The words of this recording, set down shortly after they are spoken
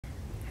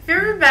Have you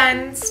ever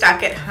been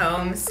stuck at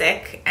home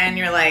sick and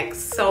you're like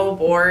so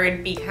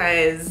bored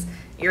because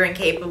you're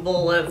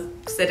incapable of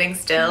sitting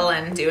still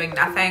and doing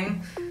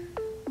nothing?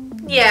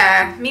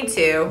 Yeah, me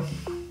too.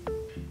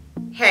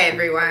 Hey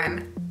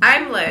everyone,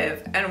 I'm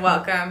Liv and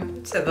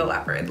welcome to the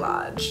Leopard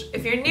Lodge.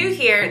 If you're new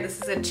here,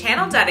 this is a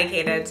channel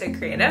dedicated to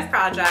creative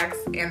projects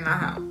in the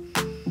home.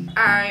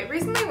 I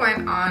recently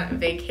went on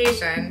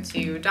vacation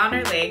to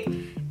Donner Lake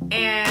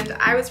and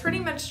I was pretty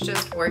much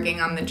just working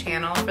on the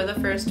channel for the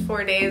first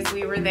 4 days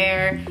we were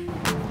there.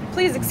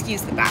 Please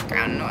excuse the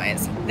background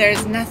noise.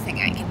 There's nothing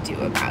I can do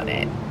about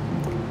it.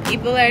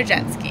 People are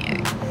jet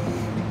skiing.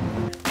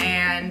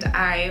 And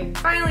I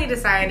finally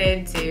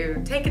decided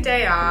to take a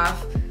day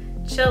off,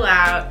 chill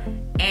out,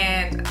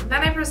 and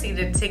then I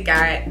proceeded to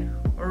get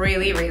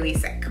really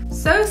sick.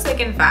 So sick,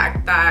 in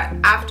fact, that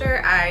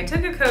after I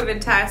took a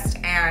COVID test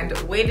and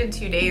waited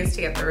 2 days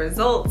to get the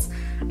results,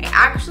 I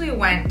actually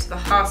went to the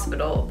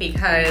hospital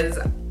because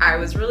I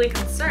was really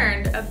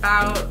concerned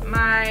about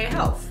my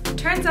health. It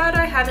turns out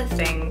I had a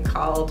thing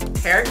called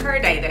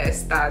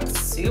pericarditis that's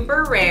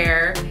super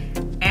rare,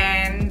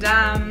 and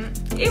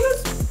it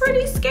was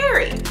pretty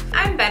scary.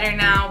 I'm better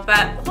now,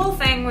 but the whole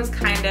thing was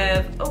kind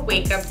of a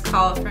wake-up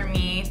call for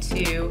me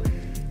to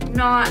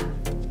not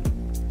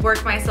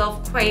work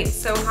myself quite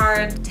so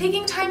hard.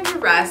 Taking time to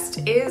rest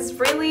is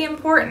really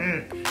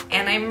important,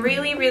 and I'm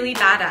really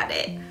bad at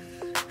it.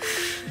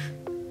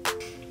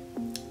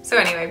 So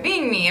anyway,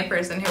 being me, a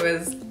person who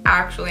is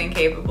actually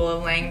incapable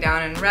of laying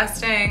down and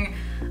resting,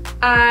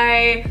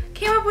 I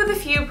came up with a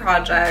few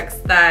projects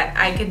that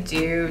I could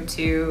do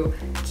to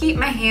keep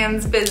my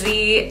hands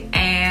busy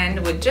and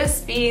would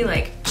just be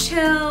like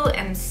chill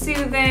and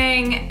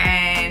soothing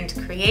and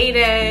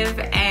creative,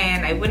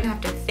 and I wouldn't have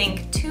to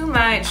think too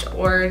much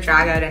or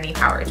drag out any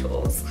power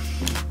tools.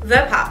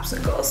 The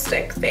popsicle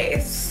stick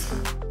base.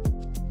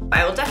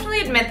 I will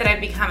definitely admit that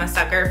I've become a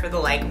sucker for the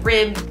like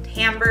ribbed,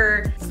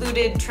 amber,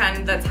 fluted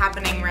trend that's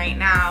happening right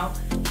now.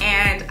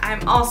 And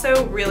I'm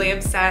also really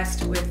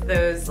obsessed with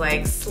those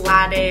like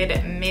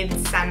slatted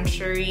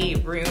mid-century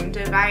room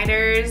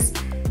dividers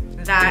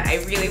that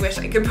I really wish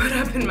I could put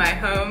up in my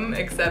home,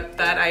 except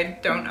that I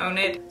don't own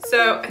it.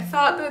 So I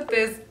thought that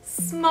this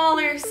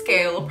smaller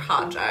scale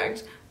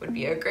project would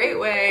be a great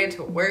way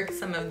to work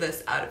some of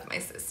this out of my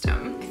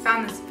system. I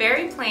found this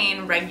very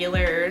plain,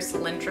 regular,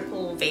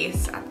 cylindrical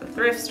vase at the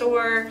thrift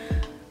store.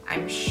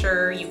 I'm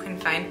sure you can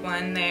find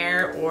one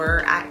there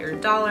or at your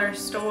dollar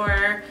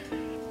store.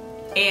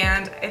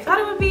 And I thought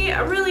it would be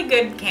a really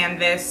good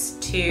canvas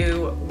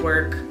to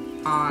work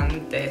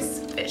on this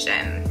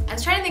vision. I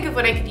was trying to think of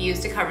what I could use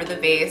to cover the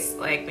vase,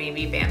 like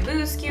maybe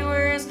bamboo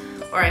skewers,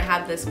 or I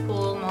had this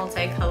cool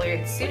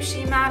multicolored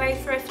sushi mat I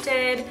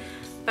thrifted.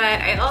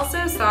 But I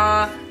also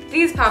saw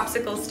these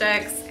popsicle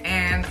sticks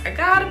and I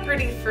got a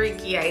pretty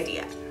freaky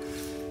idea.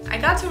 I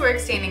got to work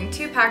staining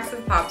 2 packs of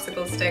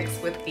popsicle sticks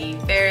with the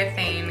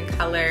Varathane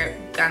color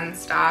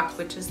Gunstock,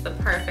 which is the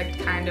perfect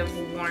kind of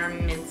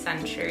warm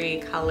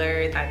mid-century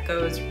color that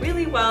goes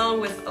really well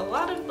with a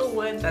lot of the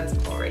wood that's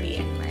already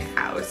in my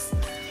house.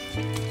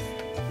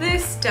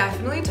 This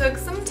definitely took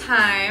some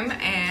time,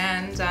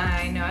 and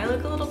I know I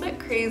look a little bit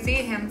crazy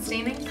hand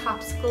staining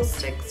popsicle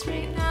sticks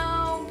right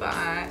now,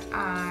 but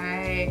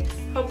I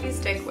hope you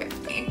stick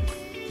with me.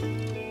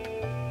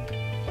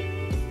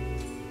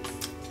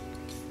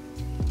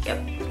 Yep,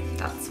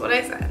 that's what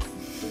I said.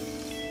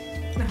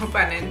 No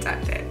pun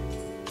intended.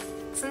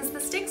 Since the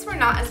sticks were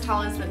not as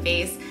tall as the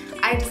vase,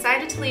 I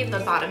decided to leave the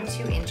bottom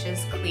 2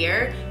 inches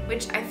clear,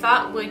 which I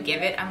thought would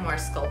give it a more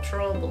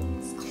sculptural,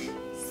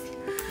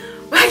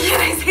 why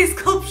can't I say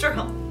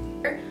sculptural?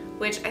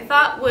 Which I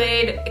thought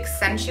would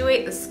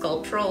accentuate the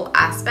sculptural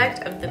aspect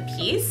of the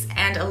piece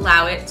and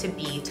allow it to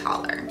be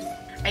taller.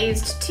 I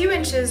used 2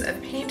 inches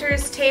of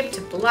painter's tape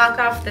to block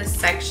off this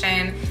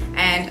section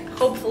and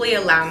hopefully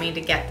allow me to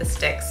get the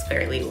sticks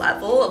fairly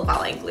level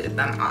while I glued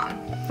them on.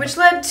 Which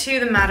led to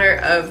the matter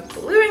of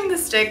gluing the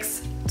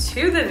sticks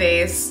to the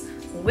vase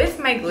with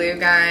my glue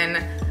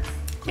gun.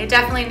 I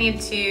definitely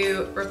need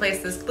to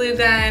replace this glue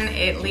gun.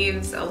 It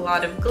leaves a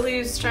lot of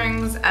glue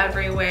strings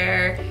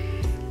everywhere.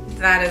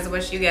 That is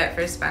what you get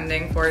for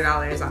spending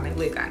 $4 on a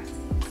glue gun.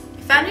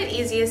 I found it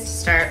easiest to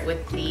start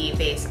with the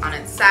vase on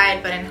its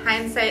side, but in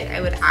hindsight,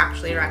 I would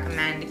actually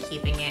recommend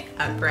keeping it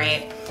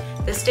upright.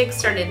 The sticks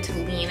started to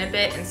lean a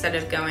bit instead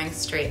of going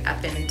straight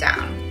up and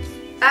down.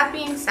 That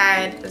being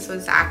said, this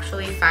was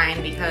actually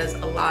fine because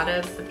a lot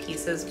of the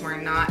pieces were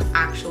not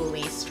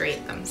actually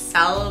straight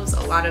themselves.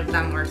 A lot of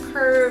them were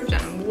curved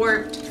and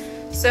warped,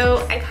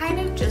 so I kind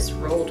of just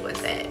rolled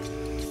with it.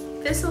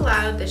 This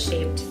allowed the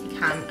shape to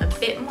become a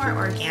bit more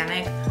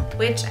organic,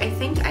 which I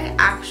think I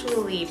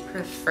actually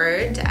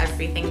preferred to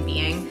everything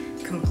being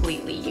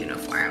completely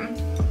uniform.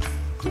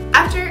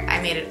 After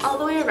I made it all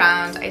the way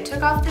around, I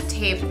took off the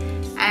tape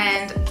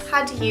and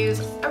had to use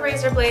a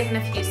razor blade in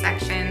a few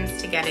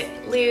sections to get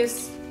it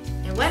loose.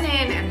 I went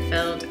in and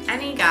filled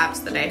any gaps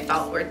that I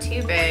felt were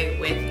too big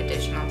with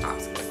additional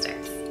popsicle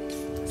sticks.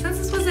 Since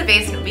this was a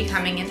vase that would be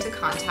coming into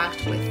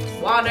contact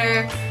with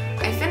water,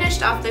 I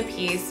finished off the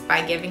piece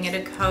by giving it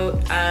a coat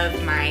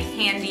of my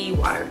handy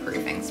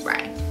waterproofing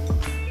spray.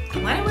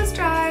 And when it was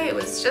dry, it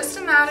was just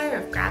a matter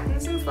of grabbing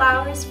some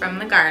flowers from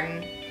the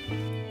garden.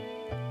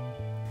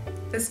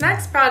 This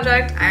next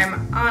project,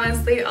 I'm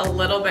honestly a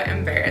little bit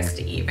embarrassed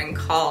to even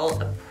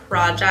call a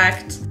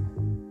project,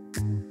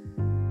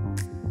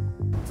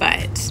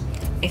 but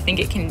I think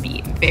it can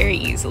be very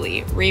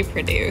easily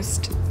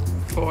reproduced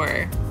for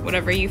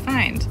whatever you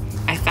find.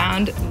 I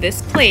found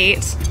this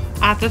plate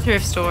at the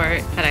thrift store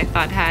that I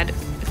thought had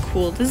a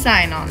cool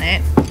design on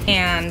it,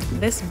 and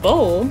this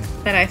bowl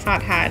that I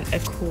thought had a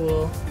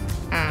cool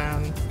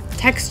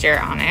texture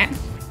on it.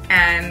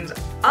 And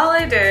all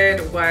I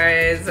did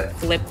was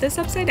flip this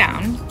upside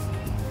down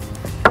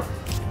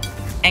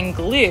and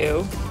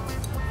glue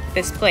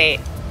this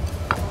plate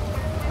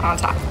on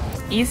top.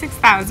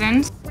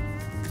 E6000.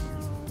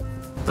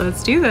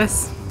 Let's do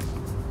this.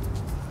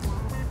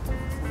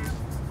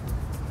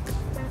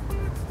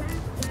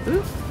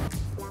 Ooh.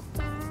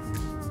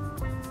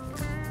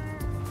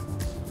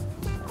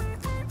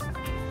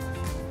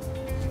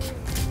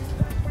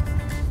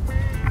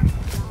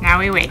 Now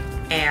we wait.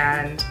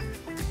 And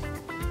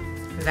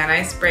then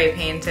I spray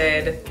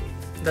painted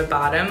the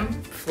bottom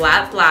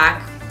flat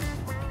black.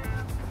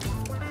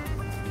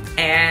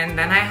 And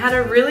then I had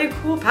a really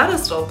cool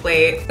pedestal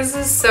plate. This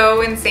is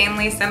so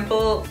insanely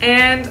simple,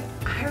 and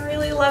I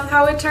really love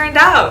how it turned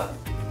out.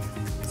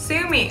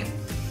 Sue me.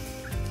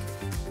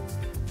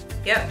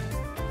 Yep,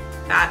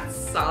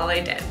 that's all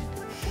I did.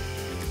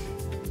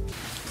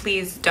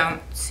 Please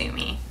don't sue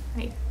me.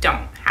 I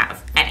don't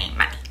have any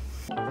money.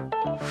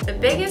 The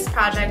biggest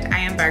project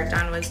I embarked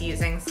on was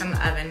using some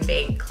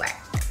oven-baked clay.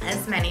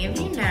 As many of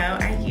you know,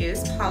 I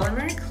use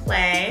polymer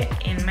clay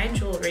in my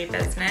jewelry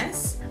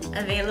business,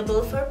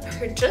 available for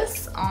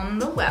purchase on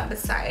the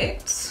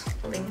website,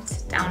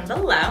 linked down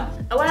below.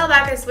 A while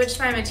back I switched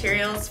my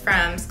materials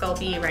from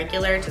Sculpey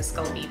Regular to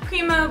Sculpey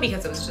Primo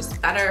because it was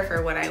just better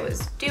for what I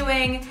was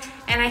doing,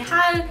 and I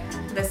had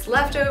this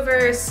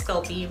leftover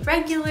Sculpey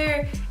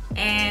Regular,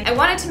 and I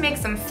wanted to make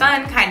some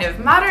fun kind of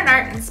modern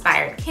art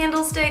inspired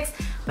candlesticks,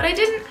 but I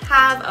didn't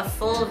have a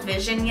full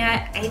vision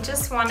yet. I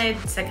just wanted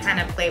to kind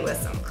of play with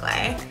some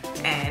clay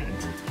and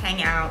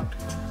hang out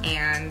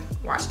and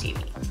watch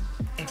TV,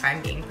 if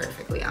I'm being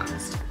perfectly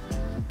honest.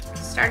 I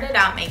started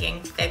out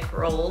making thick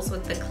rolls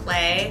with the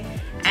clay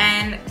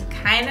and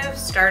kind of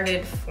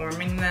started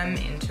forming them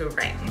into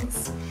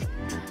rings.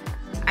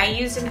 I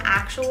used an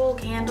actual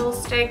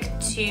candlestick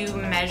to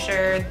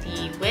measure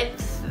the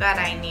width that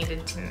I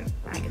needed to,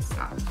 I guess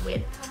not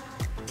width,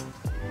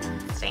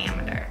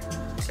 diameter,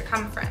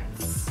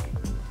 circumference,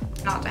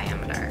 not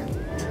diameter.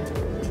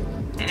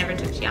 I never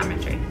took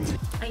geometry.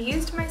 I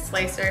used my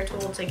slicer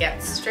tool to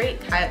get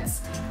straight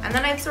cuts, and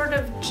then I'd sort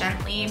of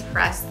gently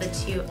press the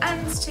two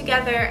ends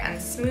together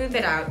and smooth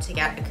it out to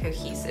get a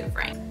cohesive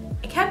ring.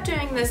 I kept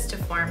doing this to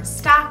form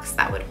stacks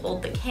that would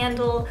hold the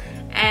candle,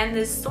 and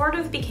this sort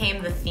of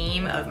became the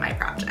theme of my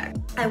project.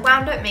 I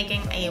wound up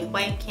making a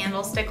white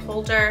candlestick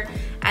holder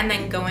and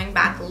then going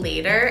back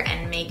later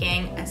and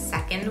making a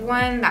second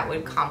one that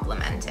would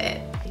complement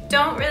it. I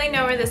don't really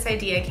know where this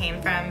idea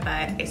came from,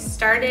 but I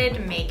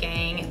started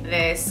making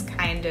this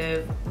kind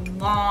of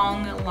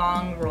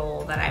long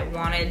roll that I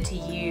wanted to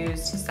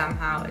use to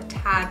somehow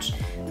attach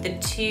the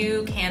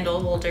two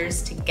candle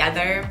holders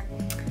together.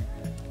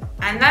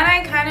 And then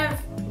I kind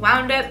of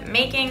wound up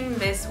making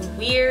this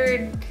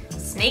weird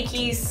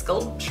snaky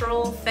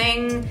sculptural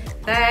thing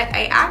that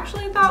I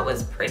actually thought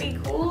was pretty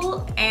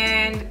cool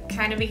and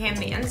kind of became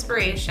the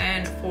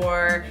inspiration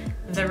for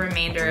the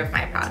remainder of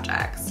my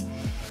projects.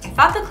 I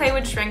thought the clay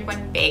would shrink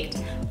when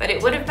baked, but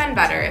it would have been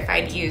better if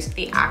I'd used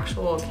the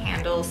actual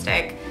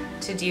candlestick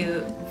to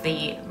do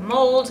the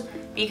mold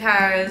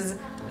because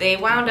they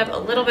wound up a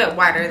little bit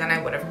wider than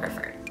I would have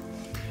preferred.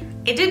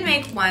 I did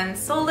make one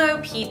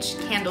solo peach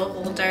candle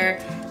holder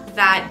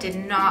that did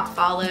not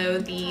follow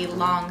the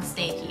long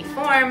snaky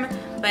form,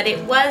 but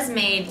it was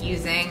made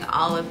using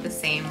all of the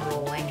same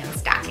rolling and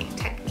stacking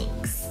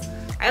techniques.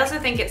 I also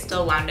think it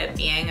still wound up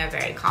being a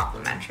very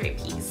complimentary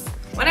piece.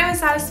 When I was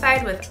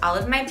satisfied with all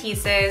of my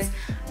pieces,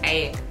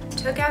 I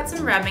took out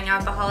some rubbing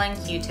alcohol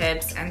and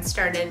Q-tips and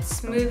started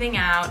smoothing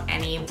out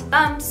any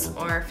bumps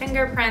or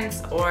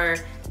fingerprints or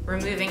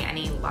removing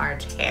any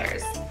large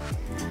hairs.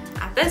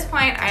 At this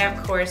point, I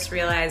of course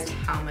realized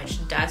how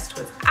much dust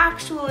was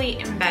actually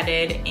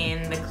embedded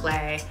in the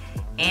clay,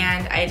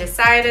 and I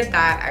decided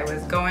that I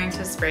was going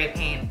to spray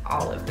paint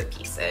all of the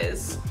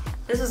pieces.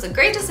 This was a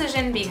great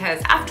decision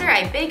because after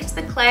I baked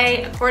the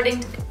clay according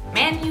to the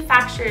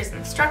manufacturer's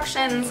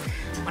instructions,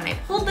 when I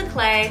pulled the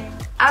clay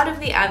out of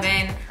the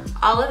oven,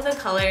 all of the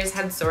colors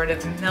had sort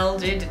of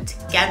melded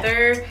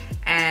together,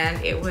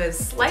 and it was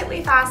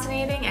slightly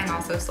fascinating and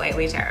also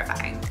slightly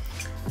terrifying.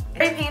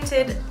 I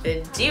painted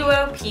the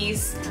duo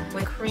piece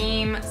with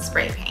cream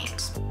spray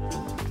paint,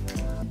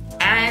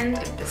 and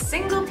the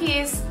single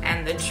piece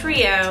and the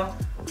trio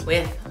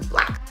with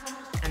black.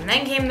 And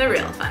then came the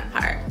real fun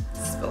part,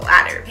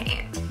 splatter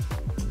paint.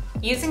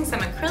 Using some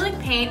acrylic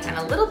paint and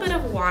a little bit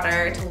of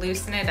water to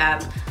loosen it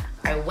up,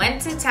 I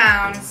went to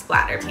town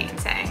splatter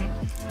painting.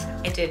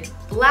 I did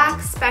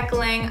black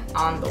speckling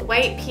on the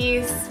white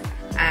piece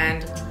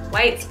and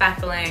white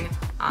speckling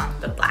on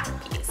the black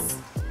piece.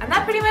 And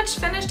that pretty much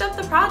finished up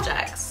the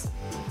projects.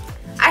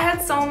 I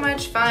had so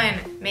much fun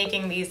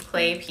making these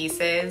clay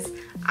pieces.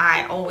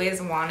 I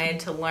always wanted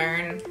to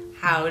learn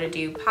how to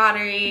do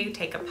pottery,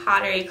 take a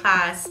pottery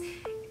class.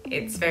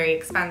 It's very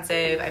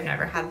expensive. I've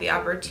never had the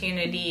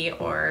opportunity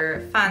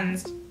or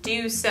funds to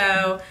do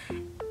so.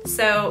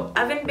 So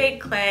oven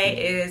baked clay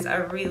is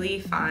a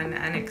really fun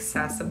and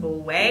accessible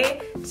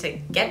way to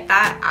get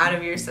that out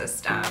of your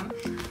system.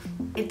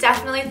 I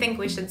definitely think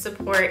we should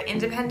support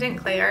independent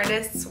clay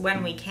artists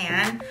when we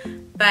can,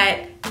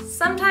 but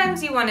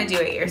sometimes you want to do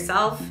it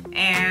yourself,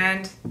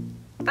 and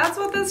that's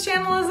what this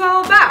channel is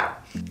all about.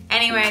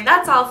 Anyway,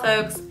 that's all,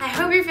 folks. I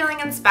hope you're feeling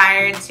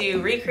inspired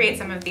to recreate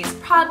some of these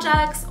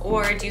projects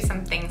or do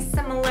something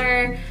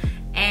similar,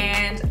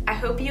 and I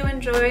hope you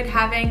enjoyed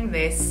having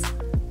this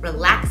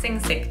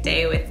relaxing sick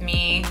day with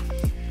me.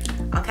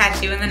 I'll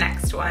catch you in the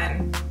next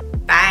one.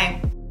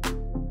 Bye.